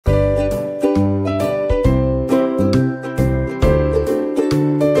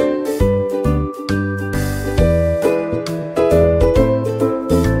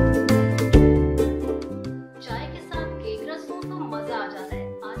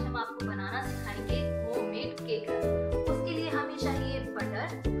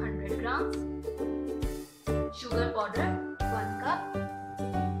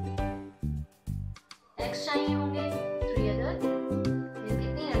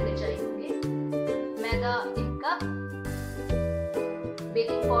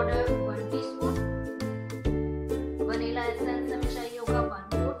Powder 1 teaspoon, vanilla essence हमें चाहिए होगा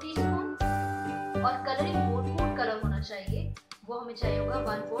 1/4 टीस्पून और कलरिंग फूड कलर होना चाहिए, वो हमें चाहिए होगा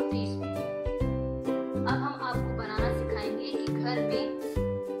 1/4 टीस्पून। अब हम आपको बनाना सिखाएंगे कि घर में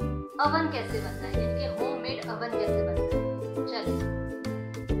अवन कैसे बनता है, यानी कि होममेड अवन कैसे बनता है। चलिए,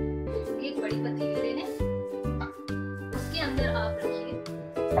 एक बड़ी पतीली ले लें, उसके अंदर आप रखिए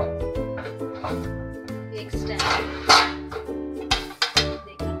एक स्टैंड।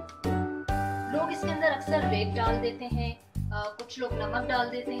 देखिए, लोग इसके अंदर अक्सर रेत डाल देते हैं, कुछ लोग नमक डाल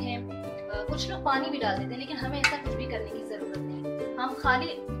देते हैं, कुछ लोग पानी भी डाल देते हैं, लेकिन हमें ऐसा कुछ भी करने की जरूरत नहीं। हम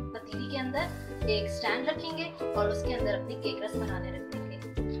खाली पतीली के अंदर एक स्टैंड रखेंगे और उसके अंदर अपनी केक रस बनाने रख देंगे,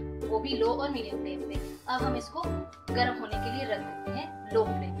 वो भी लो और मीडियम फ्लेम पे। अब हम इसको गर्म होने के लिए रख देते हैं लो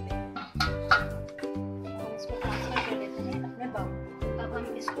फ्लेम पे। हम इसको ट्रांसफर कर देते हैं अपने बाउल। अब हम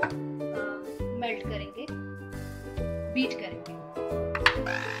इसको मेल्ट करेंगे, बीट करेंगे।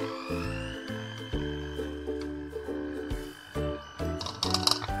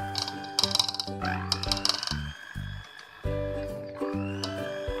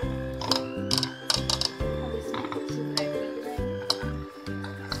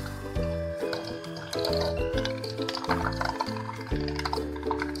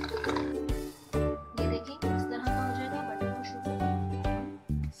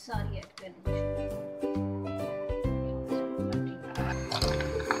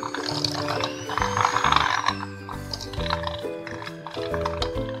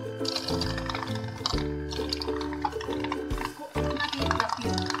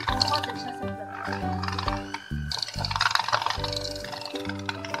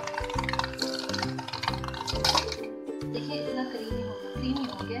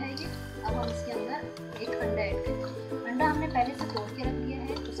 अब हम इसके अंदर एक अंडा ऐड करेंगे। अंडा हमने पहले से तोड़ के रख लिया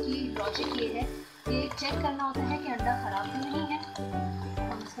है। उसकी लॉजिक ये है कि चेक करना होता है कि अंडा खराब तो नहीं है।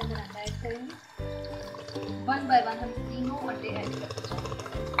 हम इसके अंदर अंडा ऐड करेंगे। 1 बाय 1 हम तीनों अंडे ऐड करते जाएंगे।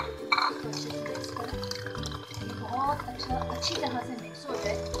 तो अच्छे से मिक्स करें, ये बहुत अच्छी तरह से मिक्स हो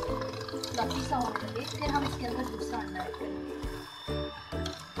जाए, फ्लफी सा होने लगे। फिर हम इसके अंदर दूसरा अंडा ऐड करेंगे।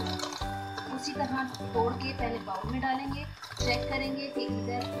 उसी तरह तोड़ के पहले बाउल में डालेंगे, चेक करेंगे कि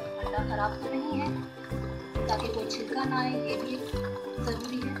इधर अंडा खराब तो नहीं है, ताकि कोई छिलका ना आए, ये भी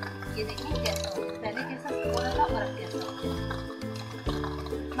ज़रूरी है। ये देखिए कैसा हो, पहले कैसा हो रहा था और अब कैसा हो गया।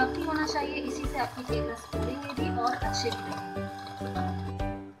 फ्लफी होना चाहिए, इसी से आपकी केक रस फूलेंगे भी और अच्छे भी लगेंगे।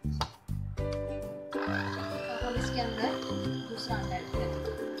 अब हम इसके अंदर दूसरा अंडा ऐड करेंगे।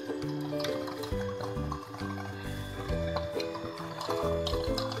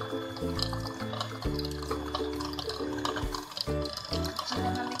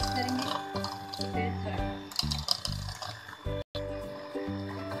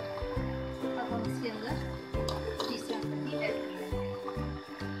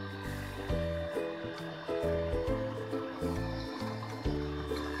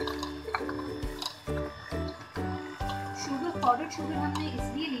 पाउडर शुगर हमने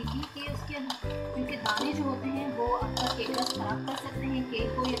इसलिए ली थी कि उसके क्योंकि दाने जो होते हैं वो आपका केक रस खराब कर सकते हैं, केक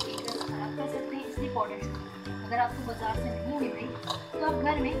को या केक रस खराब कर सकते हैं, इसलिए पाउडर शुगर। अगर आपको बाजार से नहीं मिल रही तो आप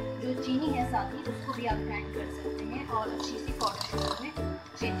घर में जो चीनी है साथ ही उसको भी आप ग्राइंड कर सकते हैं और अच्छी सी पाउडर शुगर में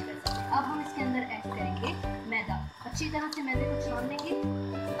चेंज कर सकते हैं। अब हम इसके अंदर ऐड करेंगे मैदा। अच्छी तरह से मैदे को छान लेंगे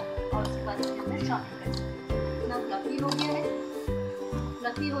और उसके बाद इसके अंदर शामिल कर सकते हैं। इतना फ्लफी हो गया है।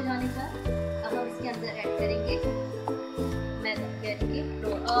 फ्लफी हो जाने पर अब हम इसके अंदर ऐड करेंगे मैदा, करेंगे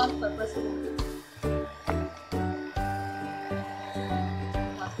फ्लोर ऑल पर्पस फ्लोर।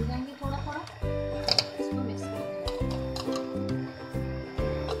 पास जाएंगे थोड़ा थोड़ा, इसको मिक्स करेंगे।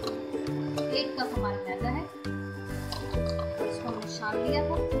 1 कप हमारा मैदा है, इसको हमने छान लिया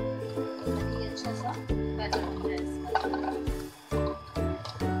था ताकि अच्छा सा बैटर बन जाए इसका। अब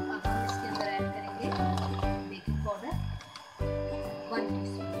हम इसके अंदर ऐड करेंगे बेकिंग पाउडर 1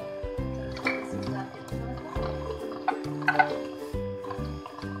 टीस्पून।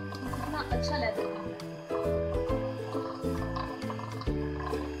 कितना अच्छा लेदर बन रहा है।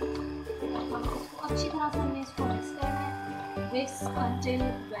 हम इसको अच्छी तरह से हमने इसको मिक्स करना है, मिक्स अंटिल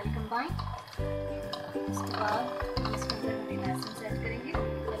वेल कंबाइन। उसके बाद हम इसके अंदर वनीला एसेंस ऐड करेंगे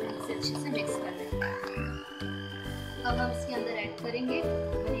और इसे अच्छे से मिक्स कर लेंगे। अब हम इसके अंदर ऐड करेंगे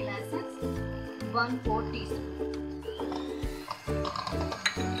वनीला एसेंस 1/4 टीस्पून।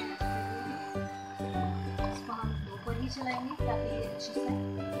 चलाएंगे ताकि ये अच्छे से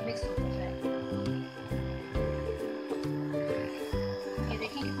मिक्स हो जाए। ये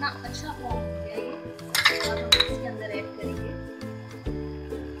देखिए कितना अच्छा फॉर्म हो गया ये। अब हम इसके अंदर ऐड करेंगे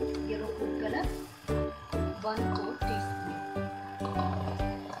yellow food colour 1/4 teaspoon.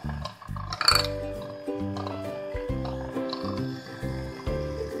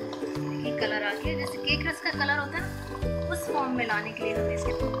 Colour होता है ना, उस फॉर्म में लाने के लिए हमें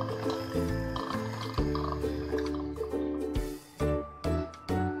इसके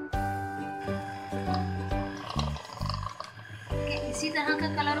इसी तरह का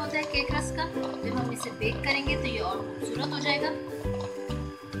कलर होता है केक रस्क का। जब हम इसे बेक करेंगे तो ये और खूबसूरत हो जाएगा।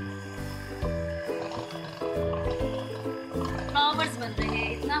 फ्लावर्स बन रहे हैं,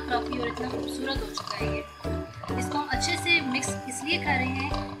 इतना फ्लफी और इतना खूबसूरत हो चुका है ये। इसको हम अच्छे से मिक्स इसलिए कर रहे हैं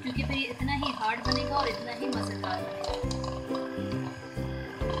क्योंकि फिर ये इतना ही हार्ड बनेगा और इतना ही मज़ेदार बनेगा।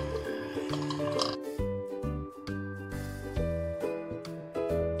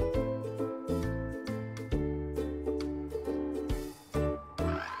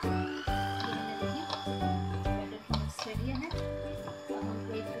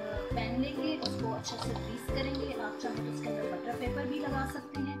 अच्छे से ग्रीस करेंगे। आप चाहें तो इसके अंदर बटर पेपर भी लगा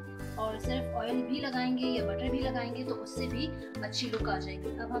सकते हैं और सिर्फ ऑयल भी लगाएंगे या बटर भी लगाएंगे तो उससे भी अच्छी लुक आ जाएगी।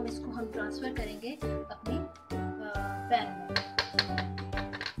 अब हम इसको ट्रांसफ़र करेंगे अपनी पैन में।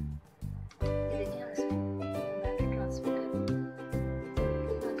 ये देखिए हम इसमें बैटर ट्रांसफ़र करेंगे।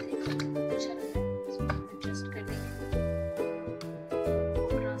 अच्छा लग रहा है, इसको एडजस्ट कर देंगे।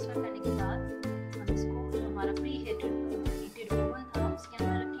 ट्रांसफ़र करने के बाद हम इसको जो हमारा प्री हीटेड ओवन था उसके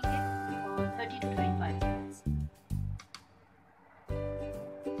अंदर रखेंगे और 30 to 25 मिनट्स।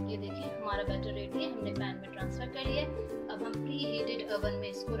 ये देखिए हमारा बैटर रेडी है, हमने पैन में ट्रांसफर कर लिया। अब हम प्री हीटेड ओवन में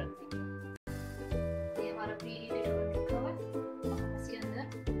इसको रख देंगे। ये हमारा प्री हीटेड ओवन रखा हुआ है। अब हम इसके अंदर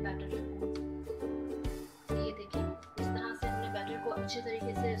बैटर रखेंगे। ये देखिए इस तरह से हमने बैटर को अच्छे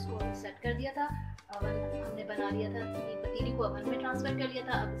तरीके से इसको सेट कर दिया था। ओवन हमने बना लिया था, पतीली को ओवन में ट्रांसफर कर लिया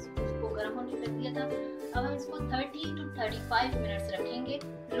था। अब इसको गर्म होने रख दिया था। अब हम इसको 30 to 35 मिनट्स रखेंगे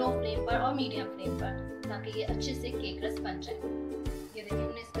लो फ्लेम पर और मीडियम फ्लेम पर, ताकि ये अच्छे से केक रस्क बन जाए। ये देखिए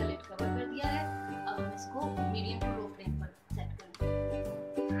हमने इसका लिड कवर कर दिया है। अब हम इसको मीडियम टू लो फ्लेम पर सेट करेंगे।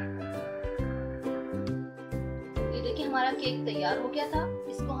 ये देखिए हमारा केक तैयार हो गया था।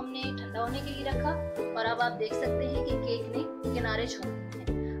 इसको हमने ठंडा होने के लिए रखा और अब आप देख सकते हैं कि केक ने किनारे छोड़ दिए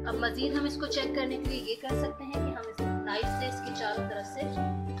हैं। अब मजीद हम इसको चेक करने के लिए ये कर सकते हैं कि हम इस नाइफ से इसके चारों तरफ से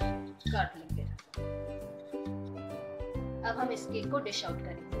काट लेंगे। अब हम इस केक को डिश आउट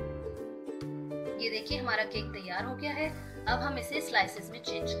करेंगे। ये देखिए हमारा केक तैयार हो गया है। अब हम इसे स्लाइसेस में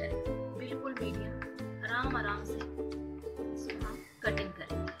चेंज करेंगे। बिल्कुल मीडियम आराम से इसको हम कटिंग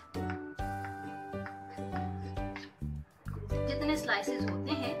करेंगे। जितने स्लाइसेस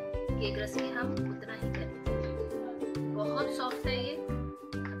होते हैं केक रस्क के हम उतना ही करेंगे। बहुत सॉफ्ट है ये,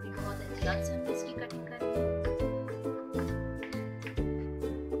 अभी बहुत एहतियात से हम इसकी कटिंग करेंगे।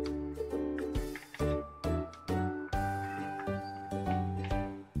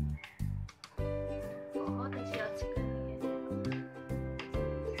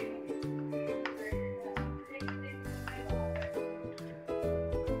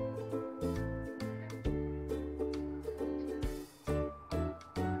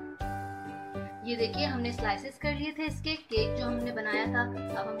 ये देखिए हमने स्लाइसेस कर लिए थे इसके केक जो हमने बनाया था।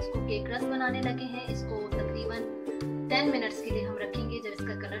 अब हम इसको केक रस्क बनाने लगे हैं। इसको तकरीबन 10 मिनट्स के लिए हम रखेंगे। जब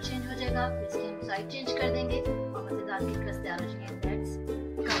इसका कलर चेंज हो जाएगा फिर इसकी हम साइड चेंज कर देंगे और मजेदार केक रस्क तैयार हो जाएंगे। Let's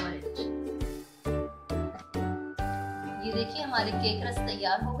cover it. ये देखिए हमारे केक रस्क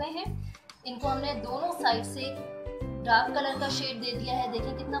तैयार हो गए हैं। इनको हमने दोनों साइड से डार्क कलर का शेड दे दिया है।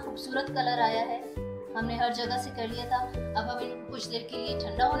 देखिए कितना खूबसूरत कलर आया है। हमने हर जगह से कर लिया था। अब हम इनको कुछ देर के लिए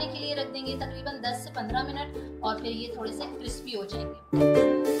ठंडा होने के लिए रख देंगे, तकरीबन 10 से 15 मिनट, और फिर ये थोड़े से क्रिस्पी हो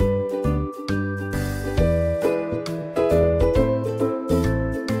जाएंगे।